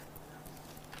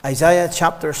Isaiah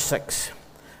chapter 6,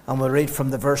 and we'll read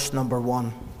from the verse number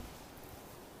 1.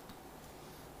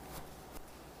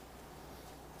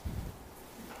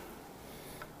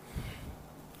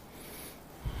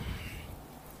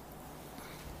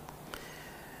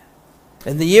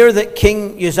 In the year that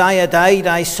King Uzziah died,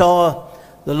 I saw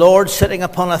the Lord sitting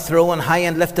upon a throne, high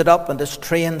and lifted up, and his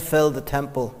train filled the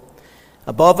temple.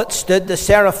 Above it stood the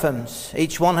seraphims.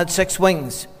 Each one had 6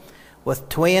 wings. With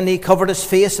twain he covered his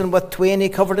face, and with twain he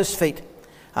covered his feet,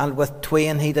 and with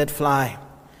twain he did fly.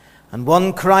 And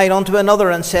one cried unto another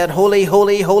and said, Holy,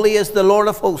 holy, holy is the Lord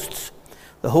of hosts.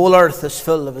 The whole earth is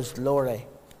full of his glory.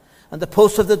 And the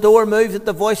posts of the door moved at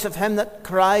the voice of him that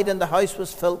cried, and the house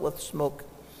was filled with smoke.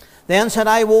 Then said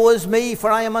I, Woe is me, for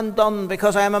I am undone,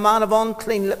 because I am a man of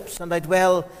unclean lips, and I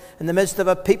dwell in the midst of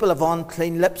a people of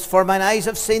unclean lips. For mine eyes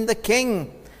have seen the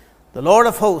King, the Lord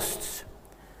of hosts.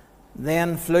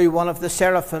 Then flew one of the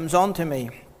seraphims unto me,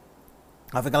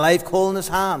 having a live coal in his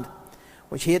hand,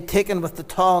 which he had taken with the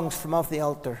tongs from off the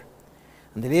altar.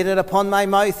 And he laid it upon my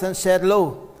mouth, and said,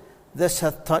 Lo, this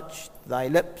hath touched thy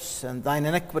lips, and thine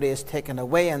iniquity is taken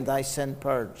away, and thy sin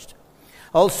purged.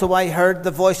 Also I heard the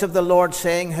voice of the Lord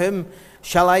saying, Whom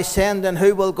shall I send, and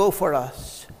who will go for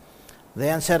us?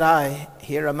 Then said I,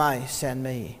 Here am I, send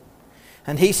me.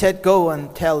 And he said, Go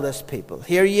and tell this people,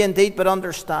 Hear ye indeed, but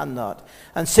understand not,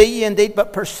 and see ye indeed,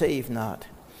 but perceive not.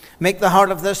 Make the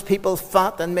heart of this people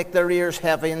fat, and make their ears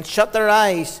heavy, and shut their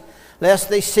eyes, lest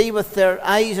they see with their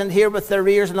eyes, and hear with their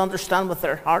ears, and understand with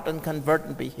their heart, and convert,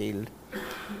 and be healed.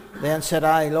 Then said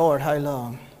I, Lord, how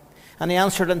long? And he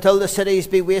answered, Until the cities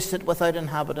be wasted without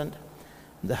inhabitant,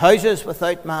 and the houses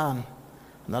without man,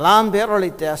 and the land be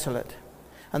utterly desolate,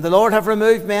 and the Lord have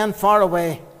removed men far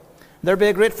away. There be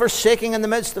a great forsaking in the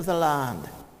midst of the land.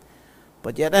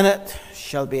 But yet in it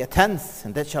shall be a tenth,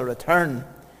 and it shall return,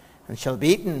 and shall be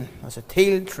eaten as a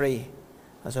teil tree,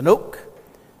 as an oak,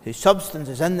 whose substance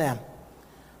is in them.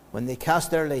 When they cast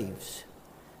their leaves,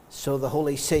 so the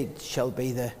holy seed shall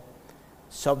be the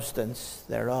substance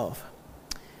thereof.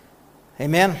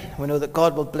 Amen. We know that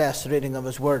God will bless the reading of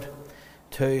his word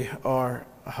to our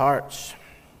hearts.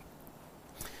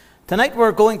 Tonight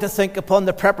we're going to think upon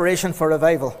the preparation for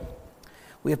revival.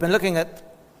 We have been looking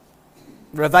at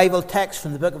revival texts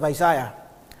from the book of Isaiah.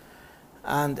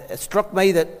 And it struck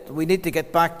me that we need to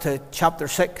get back to chapter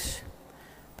 6.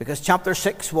 Because chapter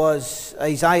 6 was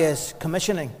Isaiah's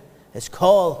commissioning, his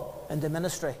call into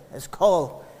ministry, his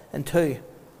call into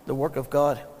the work of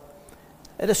God.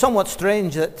 It is somewhat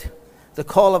strange that the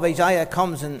call of Isaiah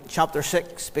comes in chapter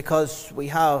 6, because we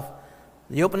have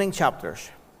the opening chapters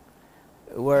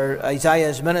where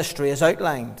Isaiah's ministry is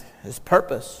outlined, his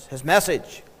purpose, his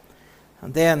message.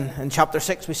 And then in chapter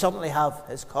 6 we suddenly have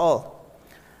his call.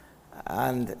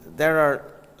 And there are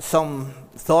some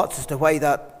thoughts as to why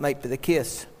that might be the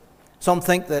case. Some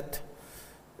think that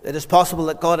it is possible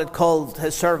that God had called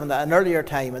his servant at an earlier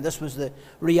time, and this was the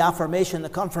reaffirmation, the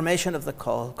confirmation of the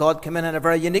call. God came in a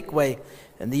very unique way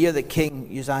in the year that King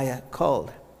Uzziah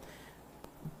called,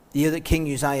 the year that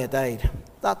King Uzziah died.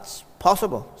 That's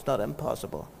possible. It's not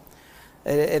impossible.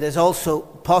 It is also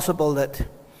possible that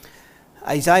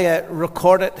Isaiah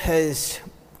recorded his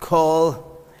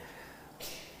call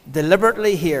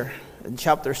deliberately here in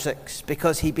chapter 6,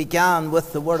 because he began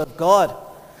with the word of God,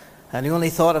 and he only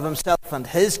thought of himself and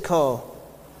his call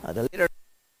at a later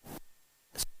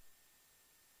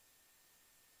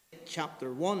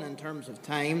chapter 1 in terms of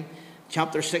time.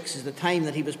 Chapter 6 is the time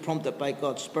that he was prompted by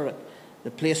God's Spirit,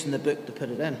 the place in the book to put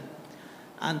it in.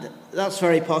 And that's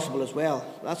very possible as well.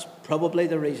 That's probably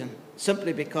the reason,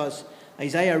 simply because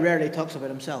Isaiah rarely talks about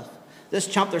himself. This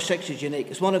chapter 6 is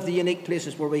unique. It's one of the unique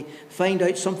places where we find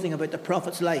out something about the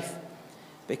prophet's life,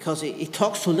 because he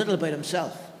talks so little about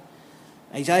himself.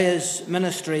 Isaiah's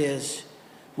ministry is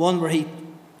one where he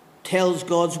tells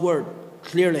God's word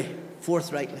clearly,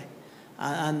 forthrightly.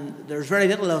 And there's very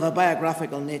little of a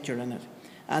biographical nature in it.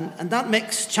 And that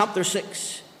makes chapter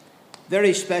 6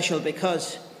 very special,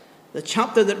 because the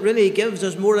chapter that really gives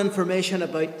us more information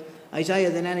about Isaiah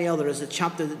than any other is the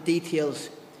chapter that details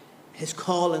his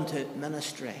call into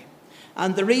ministry.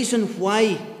 And the reason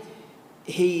why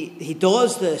he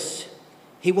does this,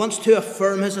 he wants to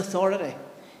affirm his authority.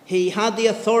 He had the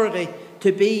authority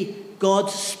to be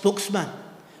God's spokesman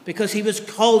because he was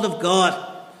called of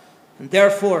God. And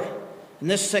therefore, in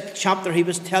this 6th chapter, he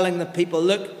was telling the people,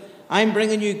 look, I'm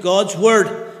bringing you God's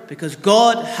word because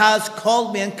God has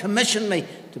called me and commissioned me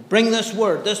to bring this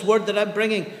word. This word that I'm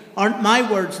bringing aren't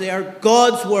my words, they are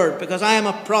God's word, because I am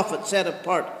a prophet set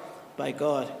apart by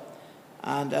God.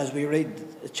 And as we read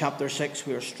chapter 6,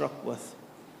 we are struck with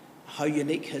how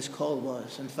unique his call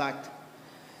was. In fact,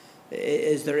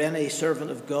 is there any servant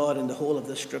of God in the whole of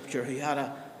the Scripture who had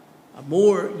a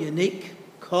more unique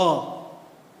call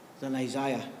than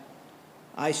Isaiah?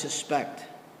 I suspect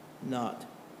not.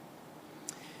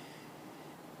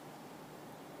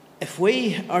 If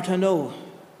we are to know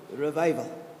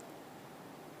revival,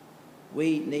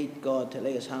 we need God to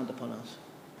lay his hand upon us.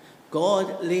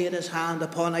 God laid his hand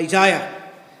upon Isaiah.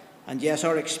 And yes,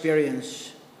 our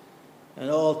experience, in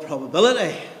all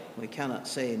probability, we cannot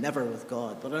say never with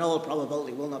God, but in all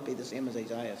probability will not be the same as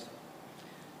Isaiah's.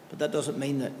 But that doesn't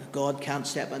mean that God can't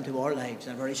step into our lives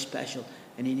in a very special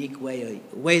and unique way,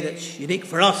 a way that's unique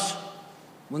for us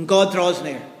when God draws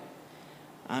near.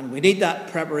 And we need that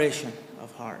preparation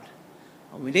of heart.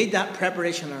 And we need that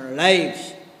preparation in our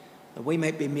lives that we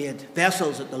might be made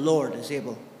vessels that the Lord is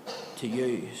able to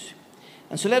use.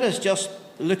 And so let us just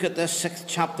look at this 6th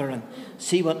chapter and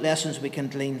see what lessons we can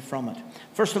glean from it.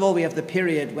 First of all, we have the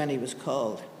period when he was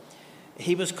called.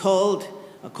 He was called,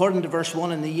 according to verse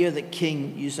 1, in the year that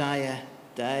King Uzziah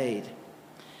died.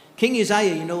 King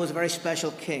Uzziah, you know, was a very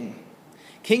special king.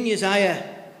 King Uzziah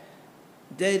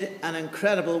did an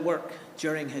incredible work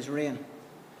during his reign.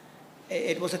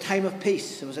 It was a time of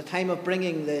peace. It was a time of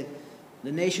bringing the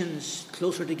nations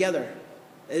closer together,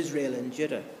 Israel and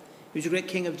Judah. He was a great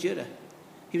king of Judah.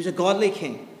 He was a godly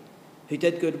king who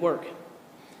did good work.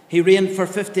 He reigned for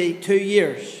 52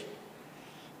 years,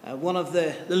 one of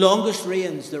the longest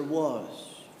reigns there was.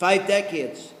 5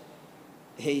 decades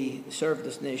he served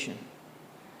this nation.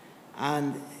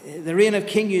 And the reign of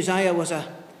King Uzziah was a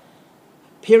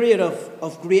period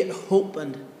of great hope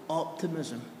and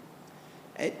optimism.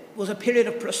 It was a period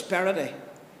of prosperity.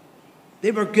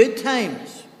 They were good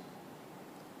times.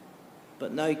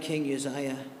 But now King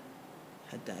Uzziah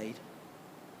had died.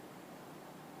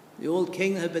 The old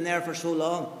king that had been there for so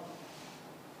long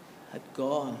had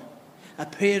gone. A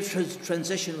period of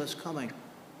transition was coming.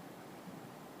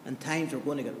 And times were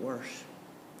going to get worse.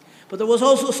 But there was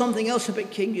also something else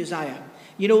about King Uzziah.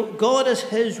 You know, God is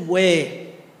his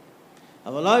way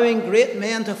of allowing great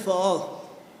men to fall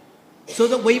so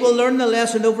that we will learn the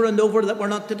lesson over and over that we're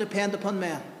not to depend upon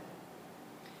men.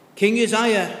 King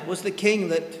Uzziah was the king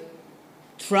that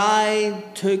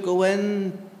tried to go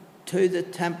in to the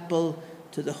temple,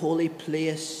 to the holy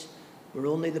place where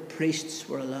only the priests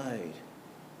were allowed.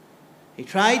 He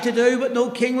tried to do what no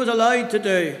king was allowed to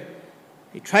do.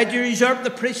 He tried to usurp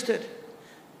the priesthood,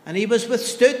 and he was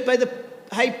withstood by the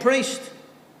high priest,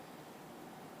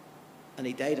 and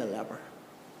he died a leper.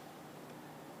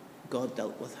 God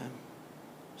dealt with him.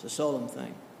 It's a solemn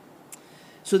thing.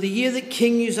 So the year that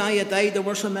King Uzziah died, there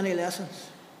were so many lessons.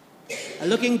 A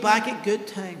looking back at good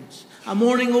times, a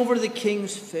mourning over the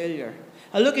king's failure,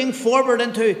 a looking forward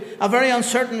into a very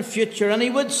uncertain future, and he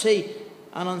would see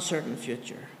an uncertain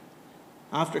future.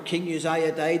 After King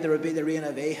Uzziah died, there would be the reign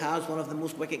of Ahaz, one of the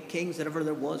most wicked kings that ever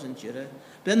there was in Judah.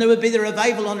 Then there would be the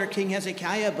revival under King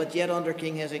Hezekiah, but yet under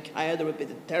King Hezekiah there would be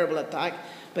the terrible attack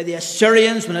by the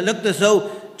Assyrians when it looked as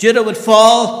though Judah would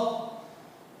fall.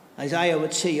 Isaiah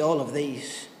would see all of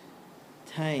these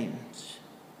times.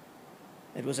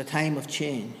 It was a time of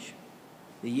change,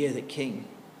 the year that King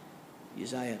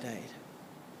Uzziah died.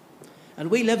 And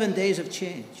we live in days of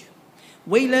change.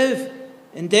 We live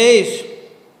in days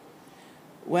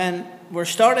when we're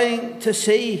starting to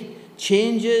see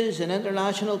changes in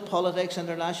international politics,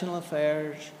 international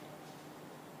affairs,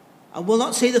 and we'll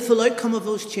not see the full outcome of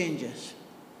those changes.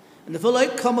 And the full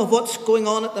outcome of what's going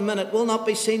on at the minute will not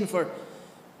be seen for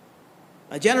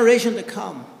a generation to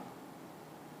come.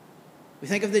 We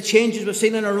think of the changes we've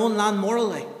seen in our own land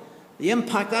morally, the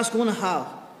impact that's going to have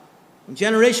in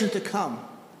generations to come.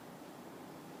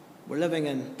 We're living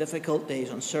in difficult days,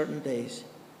 uncertain days,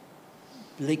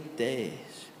 bleak days.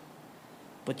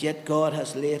 But yet God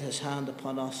has laid his hand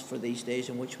upon us for these days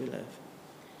in which we live.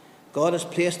 God has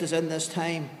placed us in this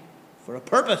time for a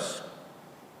purpose,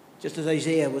 just as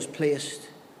Isaiah was placed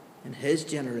in his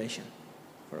generation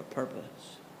for a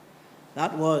purpose.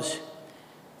 That was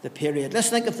the period.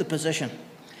 Let's think of the position.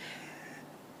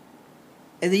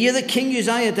 In the year that King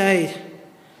Uzziah died,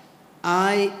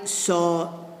 I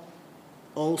saw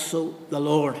also the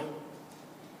Lord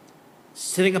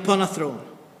sitting upon a throne,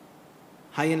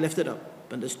 high and lifted up,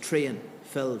 and his train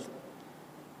filled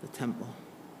the temple.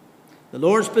 The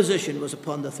Lord's position was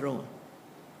upon the throne.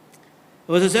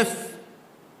 It was as if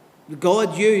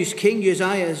God used King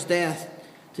Uzziah's death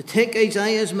to take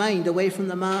Isaiah's mind away from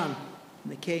the man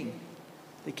and the king.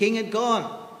 The king had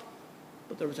gone,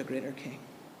 but there was a greater king.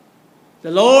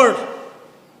 The Lord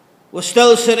was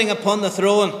still sitting upon the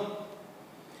throne.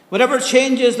 Whatever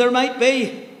changes there might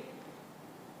be,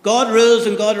 God rules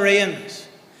and God reigns.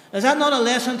 Is that not a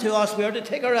lesson to us? We are to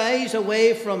take our eyes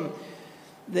away from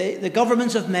the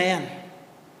governments of men.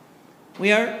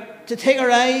 We are to take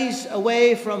our eyes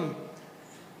away from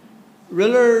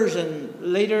rulers and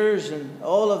leaders and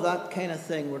all of that kind of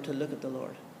thing. We're to look at the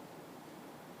Lord.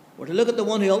 We're to look at the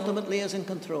one who ultimately is in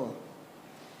control.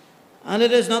 And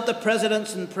it is not the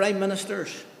presidents and prime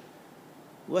ministers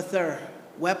with their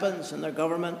weapons and their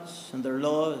governments and their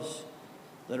laws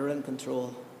that are in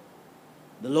control.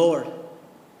 The Lord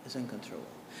is in control.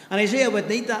 And Isaiah would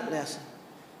need that lesson.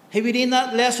 He would need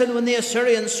that lesson when the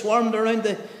Assyrians swarmed around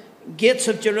the gates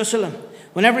of Jerusalem,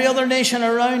 when every other nation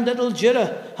around little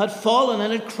Judah had fallen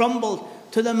and had crumbled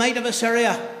to the might of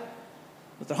Assyria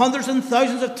with their hundreds and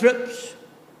thousands of troops.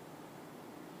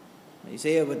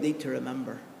 Isaiah would need to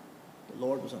remember the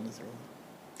Lord was on the throne.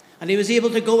 And he was able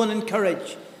to go and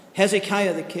encourage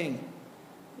Hezekiah the king.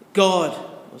 God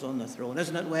was on the throne.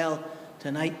 Isn't it well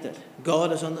tonight that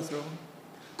God is on the throne?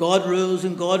 God rules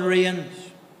and God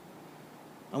reigns.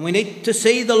 And we need to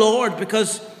see the Lord,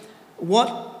 because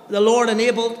what the Lord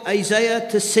enabled Isaiah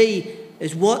to see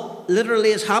is what literally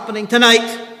is happening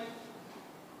tonight.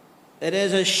 It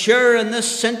is as sure in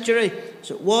this century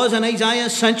as it was in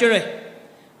Isaiah's century.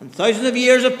 And thousands of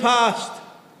years have passed.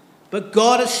 But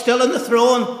God is still on the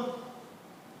throne,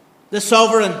 the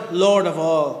sovereign Lord of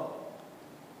all.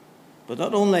 But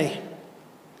not only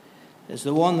is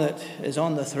the one that is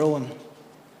on the throne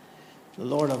the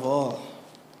Lord of all,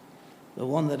 the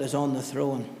one that is on the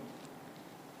throne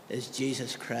is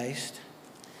Jesus Christ.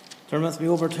 Turn with me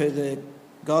over to the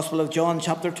Gospel of John,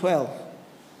 chapter 12,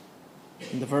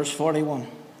 and the verse 41.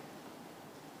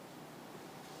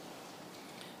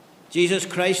 Jesus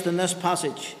Christ in this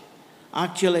passage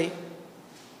actually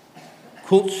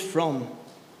quotes from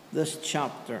this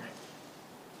chapter.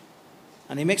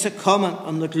 And he makes a comment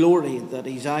on the glory that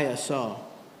Isaiah saw.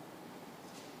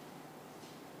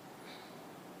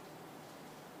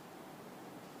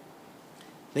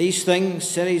 These things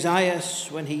said Isaiah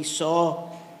when he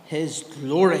saw his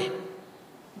glory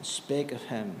and spake of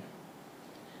him.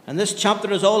 And this chapter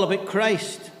is all about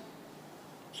Christ.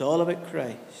 It's all about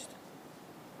Christ.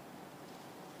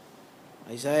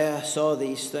 Isaiah saw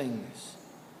these things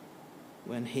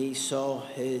when he saw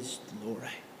his glory.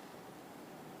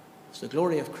 It's the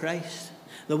glory of Christ.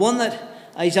 The one that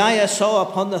Isaiah saw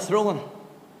upon the throne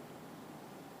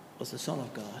was the Son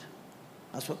of God.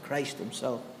 That's what Christ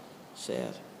himself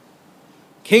said.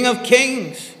 King of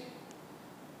kings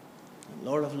and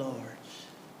Lord of lords.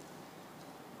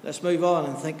 Let's move on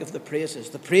and think of the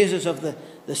praises of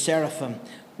the seraphim.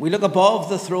 We look above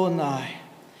the throne now,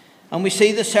 and we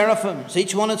see the seraphims.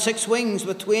 Each one had 6 wings.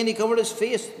 With twain he covered his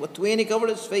face, with twain he covered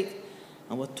his feet,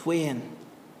 and with twain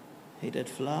he did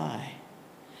fly.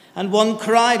 And one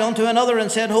cried unto another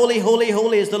and said, Holy, holy,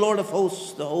 holy is the Lord of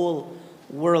hosts. The whole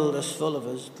world is full of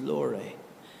his glory.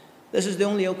 This is the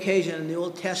only occasion in the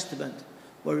Old Testament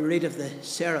where we read of the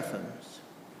seraphims.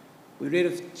 We read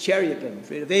of cherubim, we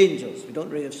read of angels. We don't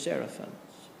read of seraphims.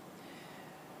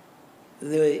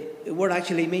 The word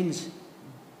actually means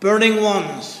burning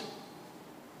ones.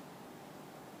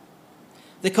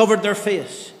 They covered their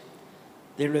face.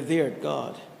 They revered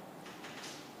God.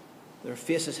 Their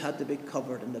faces had to be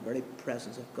covered in the very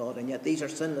presence of God. And yet these are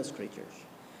sinless creatures.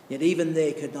 Yet even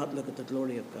they could not look at the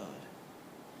glory of God.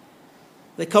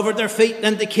 They covered their feet,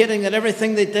 indicating that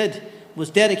everything they did was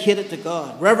dedicated to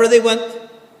God. Wherever they went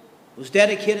was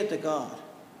dedicated to God.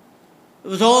 It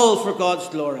was all for God's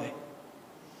glory.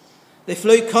 They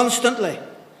flew constantly.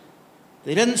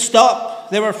 They didn't stop.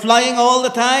 They were flying all the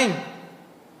time.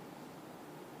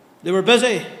 They were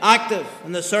busy, active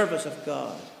in the service of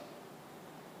God.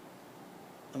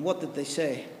 And what did they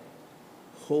say?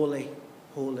 Holy,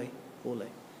 holy, holy.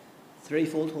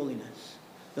 Threefold holiness.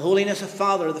 The holiness of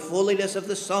Father, the holiness of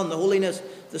the Son, the holiness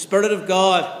of the Spirit of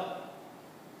God.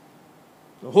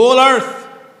 The whole earth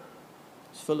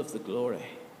is full of the glory.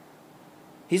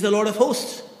 He's the Lord of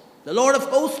hosts. The Lord of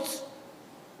hosts.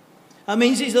 That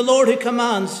means he's the Lord who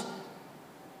commands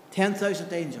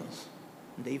 10,000 angels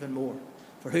and even more.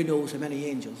 For who knows how many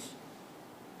angels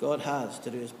God has to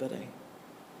do his bidding.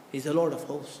 He's the Lord of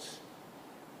hosts.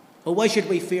 Well, why should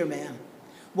we fear man?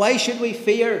 Why should we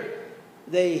fear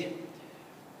the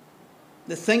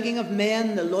thinking of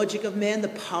men, the logic of men, the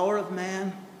power of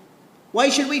man? Why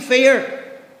should we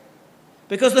fear?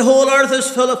 Because the whole earth is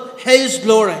full of his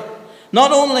glory.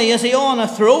 Not only is he on a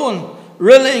throne,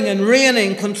 ruling and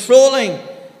reigning, controlling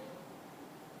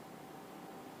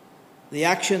the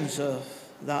actions of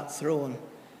that throne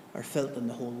are felt in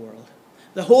the whole world.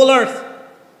 The whole earth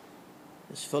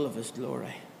is full of his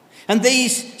glory. And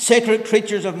these sacred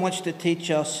creatures have much to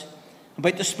teach us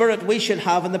about the spirit we should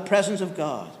have in the presence of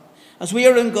God. As we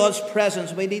are in God's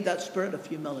presence, we need that spirit of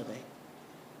humility.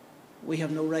 we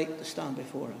have no right to stand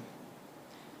before him.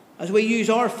 As we use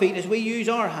our feet, as we use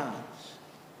our hands,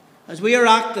 as we are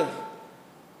active,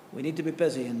 we need to be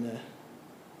busy in the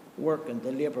work and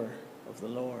the labour of the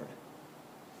Lord.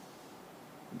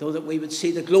 And though that we would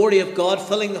see the glory of God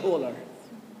filling the whole earth,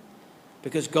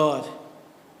 because God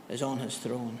is on his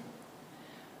throne.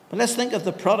 But let's think of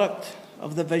the product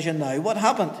of the vision now. What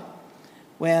happened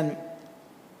when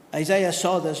Isaiah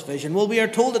saw this vision? Well, we are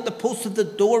told that the posts of the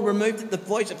door were moved at the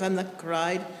voice of him that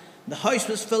cried, and the house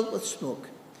was filled with smoke.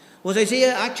 Was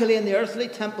Isaiah actually in the earthly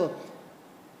temple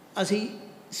as he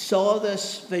saw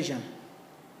this vision?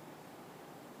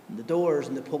 And the doors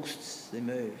and the posts, they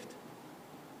moved.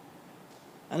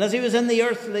 And as he was in the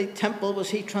earthly temple, was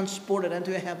he transported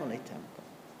into a heavenly temple?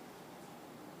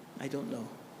 I don't know.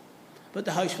 But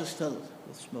the house was filled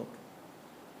with smoke.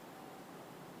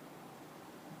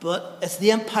 But it's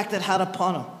the impact it had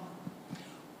upon him.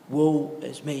 Woe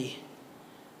is me,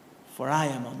 for I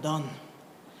am undone.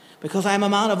 Because I am a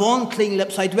man of unclean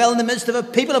lips. I dwell in the midst of a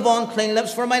people of unclean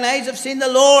lips, for mine eyes have seen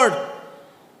the Lord,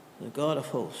 the God of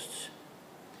hosts.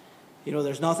 You know,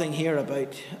 there's nothing here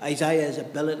about Isaiah's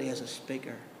ability as a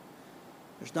speaker.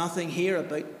 There's nothing here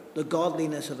about the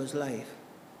godliness of his life.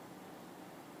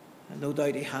 And no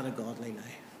doubt he had a godly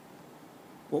life.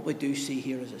 What we do see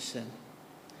here is his sin.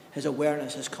 His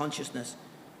awareness, his consciousness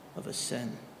of his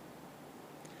sin.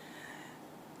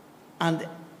 And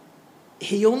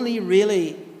he only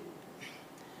really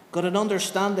got an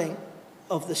understanding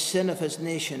of the sin of his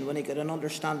nation when he got an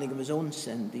understanding of his own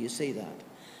sin. Do you see that?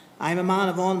 I am a man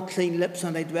of unclean lips,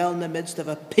 and I dwell in the midst of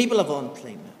a people of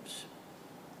unclean lips.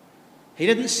 He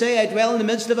didn't say, I dwell in the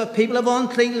midst of a people of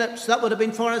unclean lips. That would have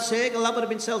been pharisaical. That would have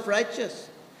been self-righteous.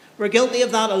 We're guilty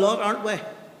of that a lot, aren't we?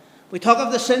 We talk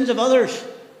of the sins of others,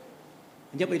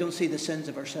 and yet we don't see the sins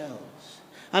of ourselves.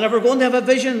 And if we're going to have a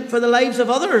vision for the lives of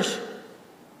others,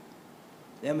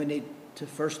 then we need to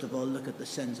first of all look at the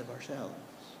sins of ourselves.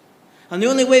 And the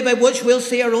only way by which we'll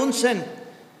see our own sin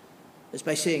is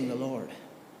by seeing the Lord.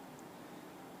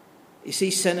 You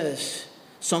see, sin is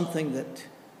something that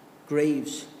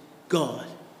grieves God.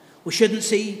 We shouldn't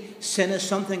see sin as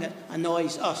something that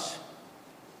annoys us.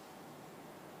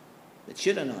 It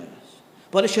should annoy us.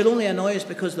 But it should only annoy us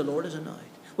because the Lord is annoyed.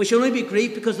 We should only be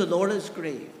grieved because the Lord is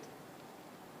grieved.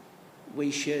 We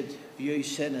should view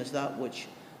sin as that which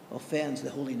offends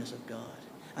the holiness of God.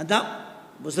 And that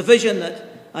was the vision that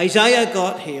Isaiah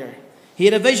got here. He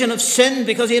had a vision of sin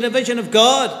because he had a vision of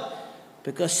God.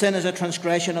 Because sin is a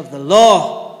transgression of the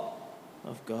law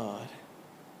of God.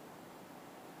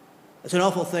 It's an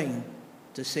awful thing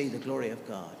to see the glory of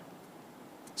God.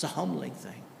 It's a humbling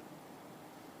thing.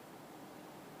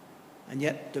 And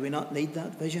yet, do we not need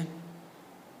that vision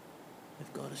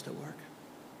if God is to work?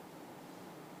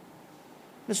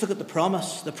 Let's look at the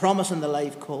promise in the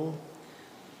live coal.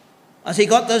 As he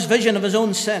got this vision of his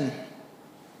own sin,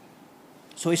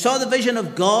 so he saw the vision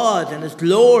of God and his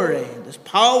glory and his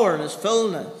power and his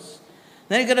fullness.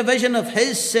 Then he got a vision of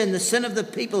his sin, the sin of the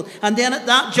people. And then at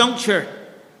that juncture,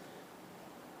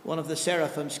 one of the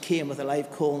seraphims came with a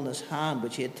live coal in his hand,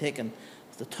 which he had taken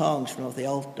with the tongs from off the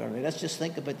altar. Now, let's just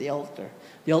think about the altar.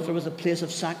 The altar was a place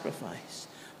of sacrifice.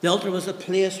 The altar was a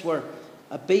place where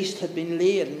a beast had been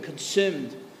laid and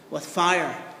consumed with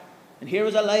fire. And here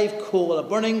was a live coal, a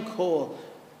burning coal,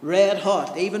 red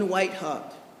hot, even white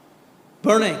hot,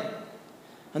 burning.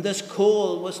 And this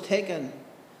coal was taken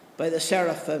by the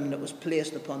seraphim that was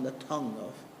placed upon the tongue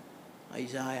of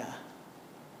Isaiah.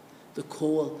 The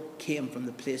coal came from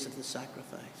the place of the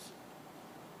sacrifice.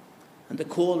 And the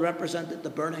coal represented the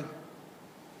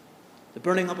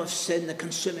burning up of sin, the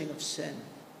consuming of sin.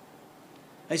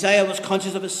 Isaiah was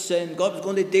conscious of his sin. God was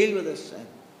going to deal with his sin.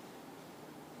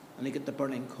 And he got the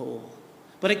burning coal.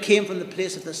 But it came from the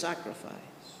place of the sacrifice.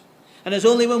 And it's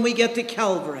only when we get to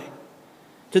Calvary,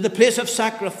 to the place of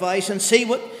sacrifice, and see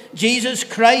what Jesus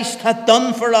Christ hath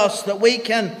done for us, that we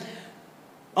can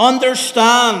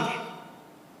understand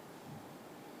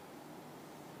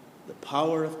the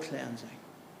power of cleansing.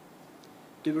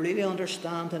 Do we really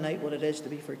understand tonight what it is to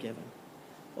be forgiven?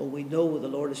 Oh, we know the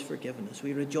Lord has forgiven us.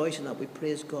 We rejoice in that. We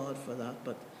praise God for that.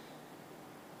 But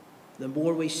the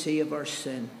more we see of our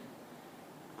sin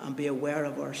and be aware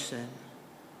of our sin,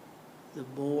 the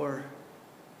more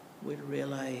we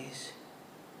realize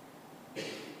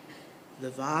the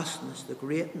vastness, the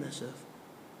greatness of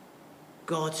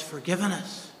God's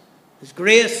forgiveness, His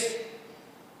grace.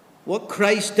 What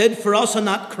Christ did for us on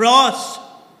that cross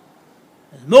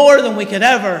is more than we could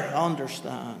ever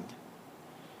understand.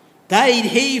 Died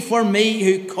He for me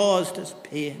who caused us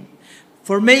pain.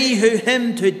 For me who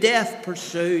him to death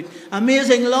pursued.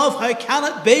 Amazing love, how can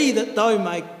it be that thou,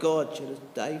 my God,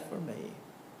 shouldest die for me?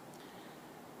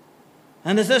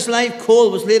 And as this live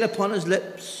coal was laid upon his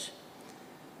lips,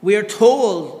 we are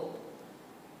told,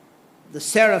 the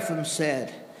seraphim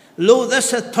said, Lo,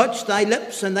 this hath touched thy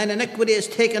lips, and thine iniquity is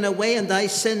taken away, and thy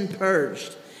sin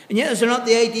purged. And yet is there not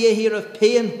the idea here of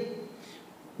pain?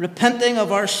 Repenting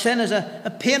of our sin is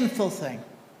a painful thing.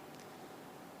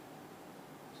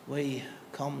 We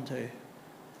come to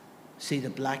see the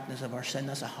blackness of our sin.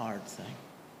 That's a hard thing.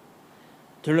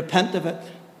 To repent of it.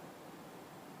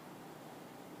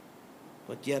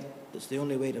 But yet, it's the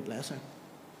only way to blessing.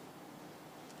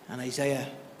 And Isaiah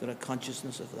got a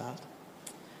consciousness of that.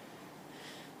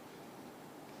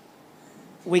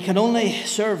 We can only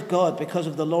serve God because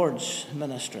of the Lord's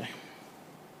ministry.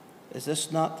 Is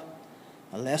this not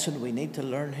a lesson we need to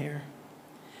learn here?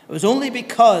 It was only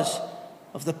because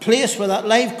of the place where that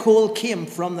live coal came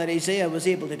from that Isaiah was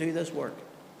able to do this work.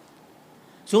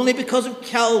 It's only because of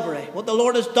Calvary, what the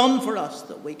Lord has done for us,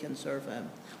 that we can serve him.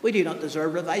 We do not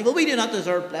deserve revival. We do not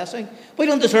deserve blessing. We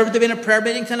don't deserve to be in a prayer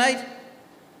meeting tonight.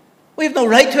 We have no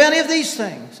right to any of these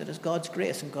things. It is God's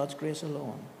grace and God's grace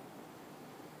alone.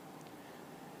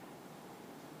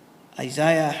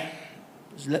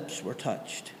 Isaiah's lips were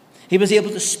touched. He was able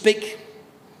to speak.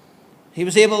 He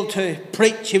was able to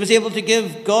preach. He was able to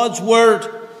give God's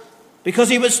word because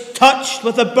he was touched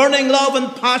with a burning love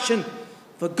and passion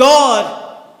for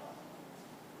God,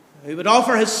 who would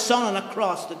offer his son on a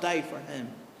cross to die for him.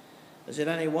 Is it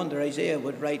any wonder Isaiah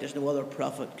would write as no other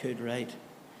prophet could write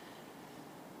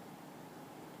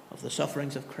of the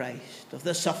sufferings of Christ, of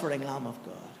the suffering Lamb of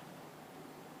God?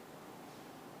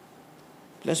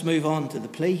 Let's move on to the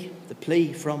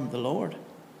plea from the Lord.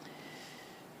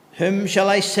 Whom shall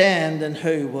I send, and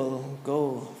who will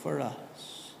go for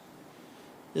us?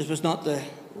 This was not the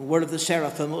word of the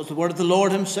seraphim, it was the word of the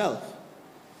Lord himself.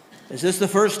 Is this the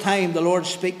first time the Lord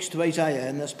speaks to Isaiah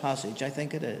in this passage? I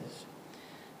think it is.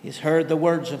 He has heard the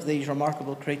words of these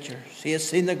remarkable creatures. He has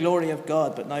seen the glory of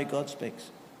God, but now God speaks.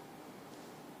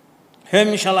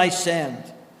 Whom shall I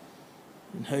send,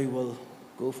 and who will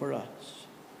go for us?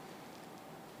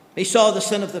 He saw the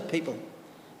sin of the people.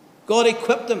 God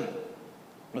equipped him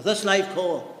with this live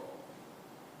coal.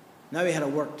 Now he had a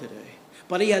work to do.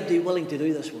 But he had to be willing to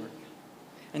do this work.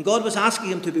 And God was asking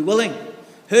him to be willing.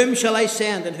 Whom shall I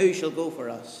send, and who shall go for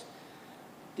us?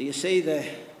 Do you see the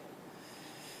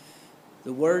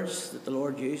words that the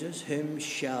Lord uses? Whom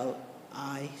shall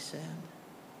I send?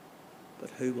 But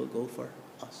who will go for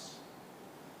us?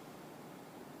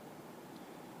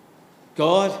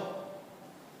 God,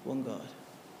 one God.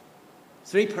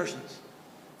 Three persons,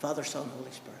 Father, Son,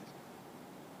 Holy Spirit.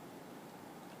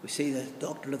 We see the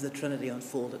doctrine of the Trinity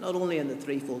unfolded, not only in the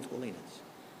threefold holiness,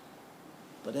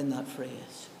 but in that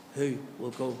phrase, who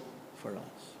will go for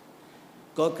us?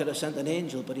 God could have sent an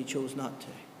angel, but he chose not to.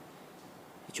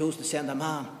 He chose to send a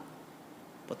man,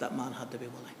 but that man had to be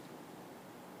willing.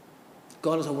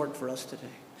 God has a work for us to do.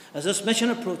 As this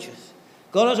mission approaches,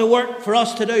 God has a work for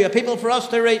us to do, a people for us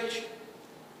to reach.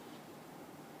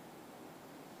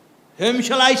 Whom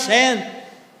shall I send?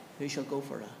 Who shall go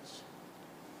for us?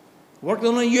 Work that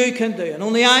only you can do and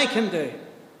only I can do.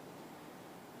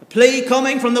 A plea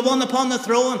coming from the one upon the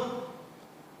throne.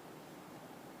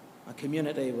 A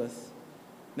community with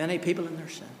many people in their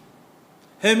sin.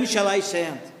 Whom shall I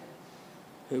send?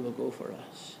 Who will go for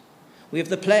us? We have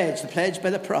the pledge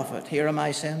by the prophet. Here am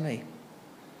I, send me.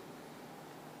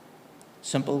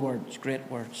 Simple words, great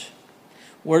words.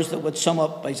 Words that would sum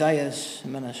up Isaiah's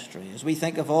ministry. As we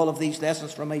think of all of these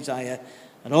lessons from Isaiah,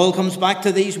 it all comes back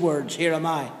to these words. Here am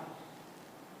I.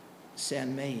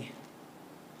 Send me.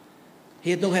 He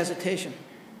had no hesitation.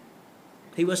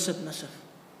 He was submissive.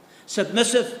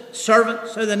 Submissive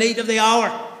servants are the need of the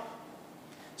hour.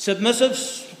 Submissive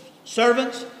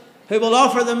servants who will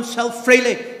offer themselves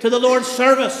freely to the Lord's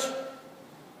service.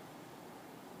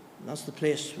 And that's the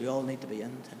place we all need to be in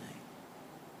tonight.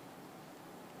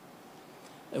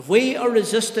 If we are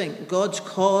resisting God's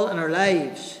call in our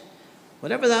lives,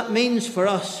 whatever that means for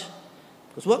us,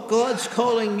 because what God's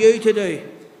calling you to do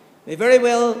may very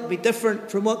well be different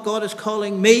from what God is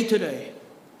calling me to do.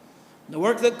 The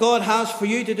work that God has for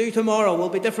you to do tomorrow will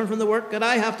be different from the work that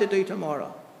I have to do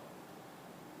tomorrow.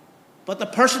 But the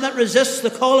person that resists the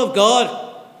call of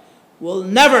God will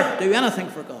never do anything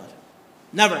for God.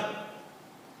 Never.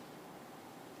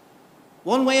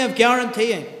 One way of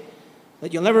guaranteeing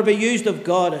that you'll never be used of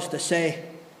God is to say,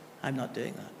 I'm not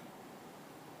doing that.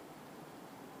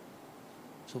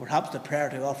 So perhaps the prayer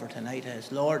to offer tonight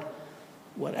is, Lord,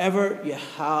 whatever you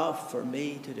have for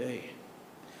me to do,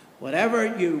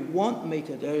 whatever you want me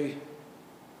to do,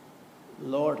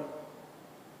 Lord,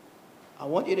 I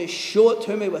want you to show it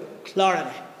to me with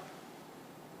clarity.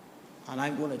 And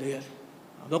I'm going to do it.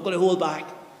 I'm not going to hold back,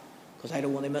 because I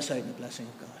don't want to miss out on the blessing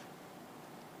of God.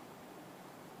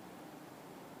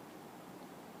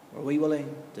 Are we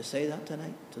willing to say that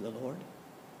tonight to the Lord?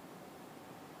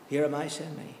 Here am I,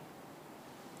 send me.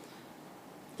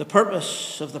 The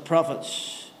purpose of the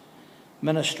prophet's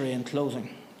ministry in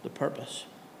closing. The purpose.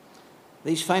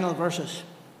 These final verses.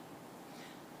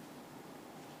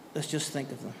 Let's just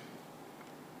think of them.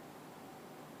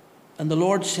 And the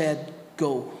Lord said,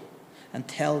 go and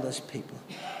tell this people,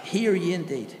 hear ye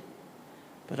indeed,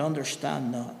 but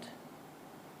understand not.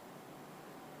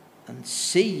 And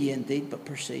see ye indeed, but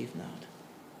perceive not.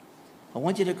 I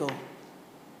want you to go.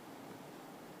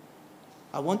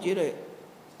 I want you to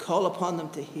call upon them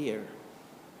to hear.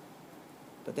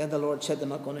 But then the Lord said they're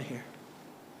not going to hear.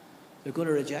 They're going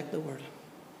to reject the word.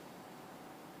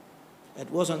 It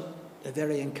wasn't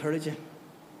very encouraging.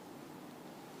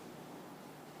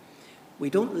 We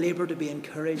don't labor to be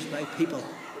encouraged by people.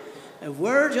 If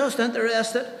we're just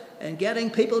interested in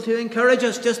getting people to encourage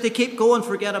us just to keep going,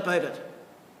 forget about it.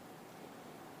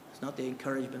 It's not the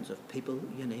encouragements of people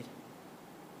you need.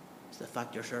 It's the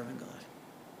fact you're serving God.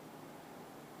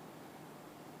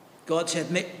 God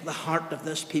said, make the heart of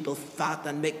this people fat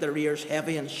and make their ears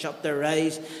heavy and shut their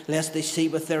eyes, lest they see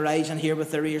with their eyes and hear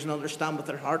with their ears and understand with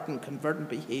their heart and convert and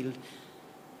be healed.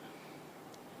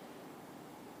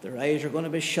 Their eyes are going to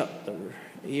be shut. Their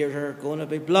ears are going to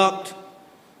be blocked.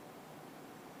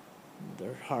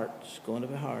 Their heart's going to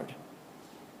be hard.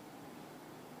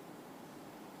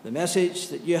 The message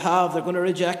that you have, they're going to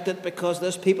reject it because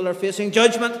these people are facing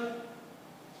judgment.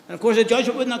 And of course the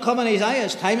judgment would not come in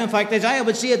Isaiah's time. In fact, Isaiah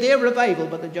would see a day of revival,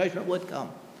 but the judgment would come.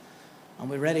 And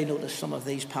we already noticed some of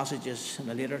these passages in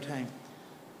a later time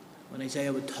when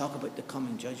Isaiah would talk about the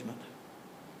coming judgment.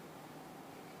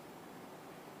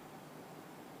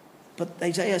 But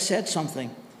Isaiah said something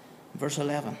in verse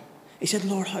 11. He said,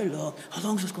 Lord, how long? How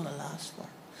long is this going to last for?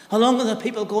 How long are the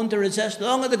people going to resist? How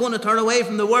long are they going to turn away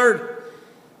from the word?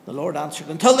 The Lord answered,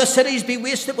 until the cities be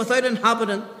wasted without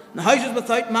inhabitant, and the houses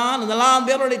without man, and the land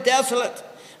be utterly desolate.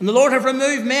 And the Lord have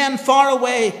removed men far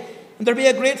away, and there be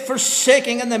a great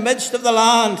forsaking in the midst of the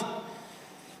land.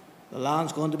 The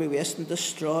land's going to be wasted and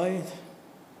destroyed.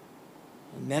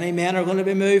 And many men are going to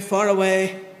be moved far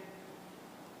away.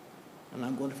 And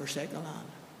I'm going to forsake the land.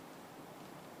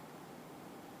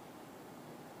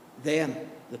 Then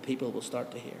the people will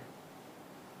start to hear.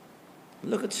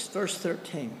 Look at verse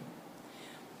 13.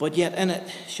 But yet in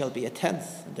it shall be a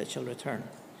tenth, and it shall return.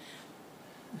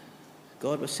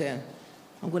 God was saying,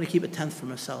 I'm going to keep a tenth for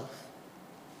myself.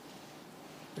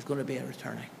 There's going to be a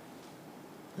returning.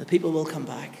 The people will come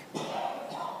back.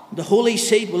 The holy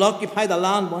seed will occupy the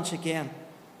land once again.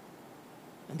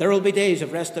 And there will be days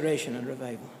of restoration and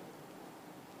revival.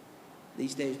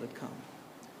 These days would come.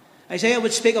 Isaiah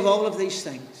would speak of all of these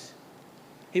things.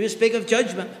 He would speak of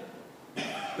judgment,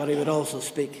 but he would also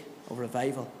speak of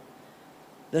revival.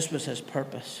 This was his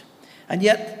purpose. And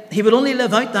yet, he would only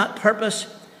live out that purpose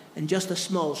in just a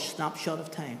small snapshot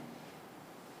of time.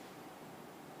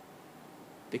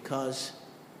 Because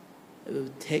it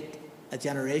would take a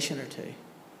generation or two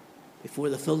before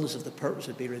the fullness of the purpose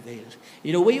would be revealed.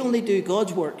 You know, we only do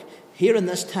God's work here in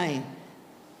this time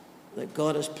that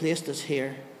God has placed us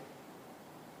here,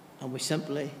 and we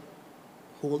simply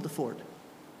hold the fort.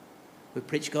 We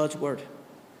preach God's word.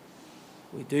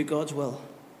 We do God's will.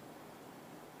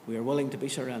 We are willing to be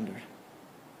surrendered.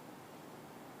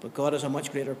 But God has a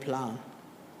much greater plan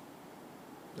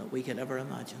than we could ever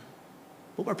imagine.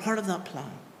 But we're part of that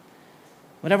plan.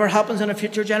 Whatever happens in a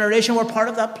future generation, we're part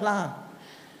of that plan.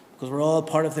 Because we're all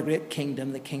part of the great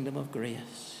kingdom, the kingdom of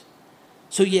grace.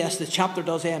 So yes, the chapter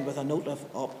does end with a note of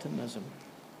optimism.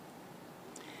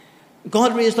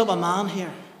 God raised up a man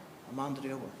here, a man to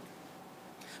do a work.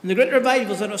 In the great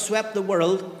revivals that have swept the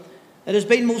world, it has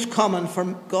been most common for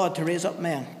God to raise up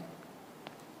men.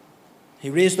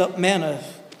 He raised up men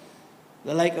of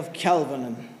the like of Calvin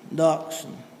and Knox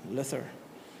and Luther,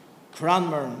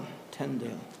 Cranmer and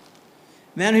Tyndale.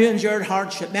 Men who endured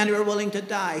hardship, men who were willing to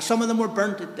die. Some of them were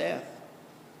burnt to death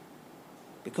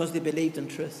because they believed in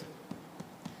truth.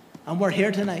 And we're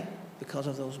here tonight because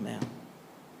of those men.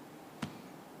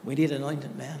 We need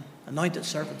anointed men, anointed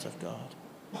servants of God.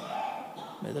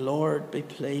 May the Lord be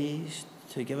pleased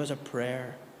to give us a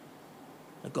prayer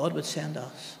that God would send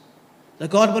us,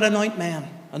 that God would anoint men,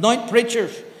 anoint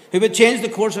preachers who would change the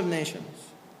course of nations.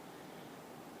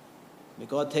 May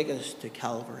God take us to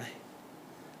Calvary.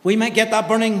 We might get that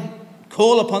burning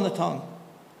coal upon the tongue,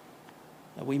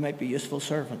 that we might be useful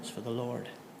servants for the Lord.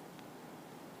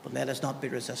 But let us not be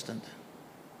resistant.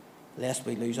 lest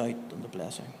we lose out on the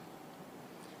blessing.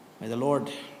 May the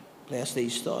Lord bless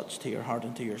these thoughts to your heart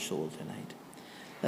and to your soul tonight.